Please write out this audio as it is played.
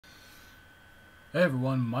Hey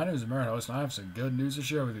everyone, my name is Merit and I have some good news to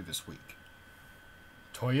share with you this week.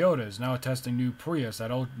 Toyota is now testing new Prius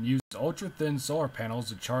that uses ultra-thin solar panels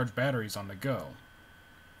to charge batteries on the go.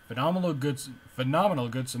 Phenomenal Good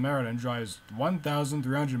Samaritan drives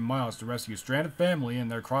 1,300 miles to rescue stranded family in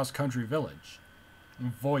their cross-country voyage.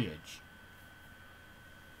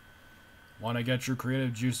 Want to get your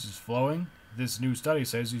creative juices flowing? This new study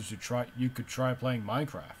says you could try playing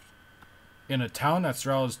Minecraft. In a town that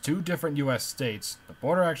straddles two different U.S. states, the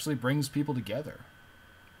border actually brings people together.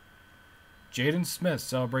 Jaden Smith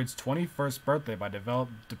celebrates 21st birthday by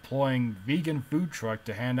deploying vegan food truck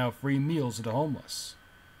to hand out free meals to the homeless.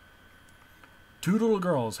 Two little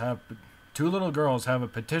girls have a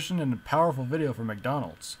petition and a powerful video for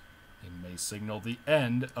McDonald's. It may signal the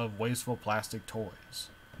end of wasteful plastic toys.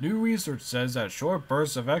 New research says that short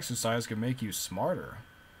bursts of exercise can make you smarter.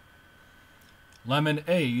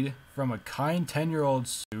 Lemonade from a kind 10-year-old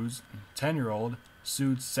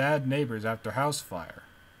sued sad neighbors after house fire.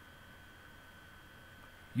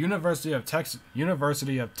 University of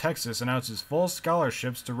Texas announces full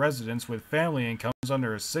scholarships to residents with family incomes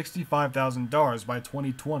under $65,000 by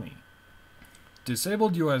 2020.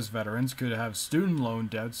 Disabled U.S. veterans could have student loan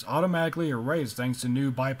debts automatically erased thanks to new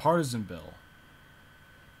bipartisan bill.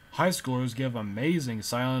 High schoolers give amazing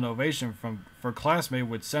silent ovation for classmate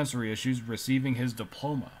with sensory issues receiving his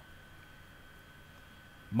diploma.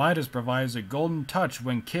 Midas provides a golden touch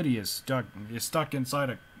when Kitty is stuck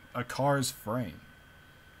inside a car's frame.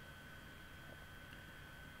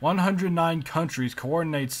 109 countries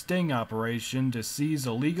coordinate sting operation to seize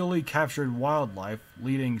illegally captured wildlife,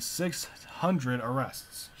 leading 600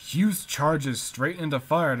 arrests. Youth charges straight into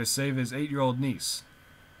fire to save his 8-year-old niece.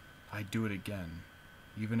 I'd do it again,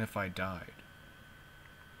 even if I died.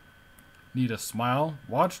 Need a smile?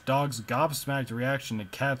 Watch dog's gobsmacked reaction to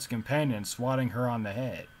cat's companion swatting her on the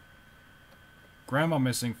head. Grandma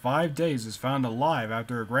missing 5 days is found alive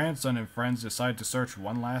after her grandson and friends decide to search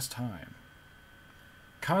one last time.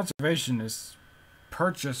 Conservationists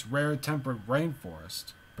purchase rare temperate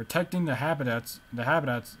rainforest, protecting the habitats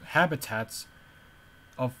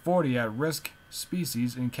of 40 at-risk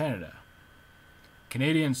species in Canada.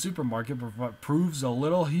 Canadian supermarket proves a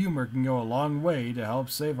little humor can go a long way to help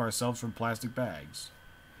save ourselves from plastic bags.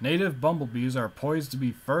 Native bumblebees are poised to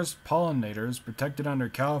be first pollinators protected under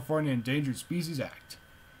California Endangered Species Act.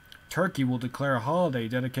 Turkey will declare a holiday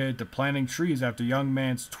dedicated to planting trees after young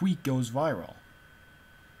man's tweet goes viral.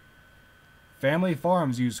 Family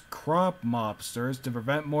farms use crop mobsters to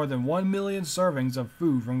prevent more than 1 million servings of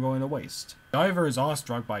food from going to waste. Diver is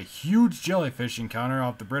awestruck by huge jellyfish encounter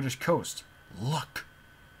off the British coast. Look!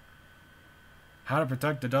 How to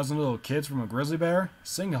protect a dozen little kids from a grizzly bear?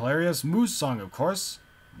 Sing hilarious moose song, of course.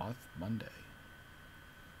 Moth Monday.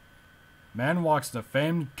 Man walks the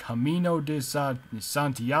famed Camino de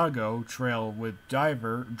Santiago trail with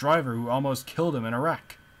driver who almost killed him in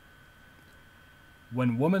Iraq.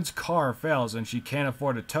 When woman's car fails and she can't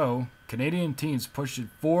afford a tow, Canadian teens push it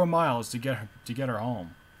 4 miles to get her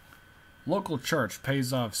home. Local church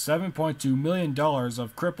pays off $7.2 million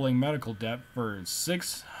of crippling medical debt for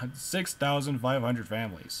 6,500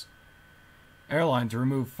 families. Airline to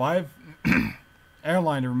remove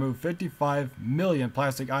 55 million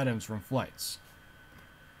plastic items from flights.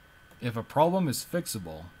 If a problem is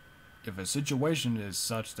fixable, if a situation is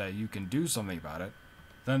such that you can do something about it,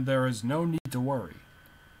 then there is no need to worry.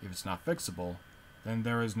 If it's not fixable, then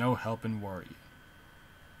there is no help in worry.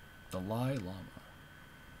 Dalai Lama.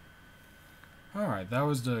 Alright, that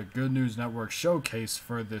was the Good News Network showcase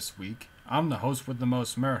for this week. I'm the host with the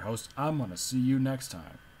most merit host. I'm gonna see you next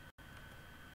time.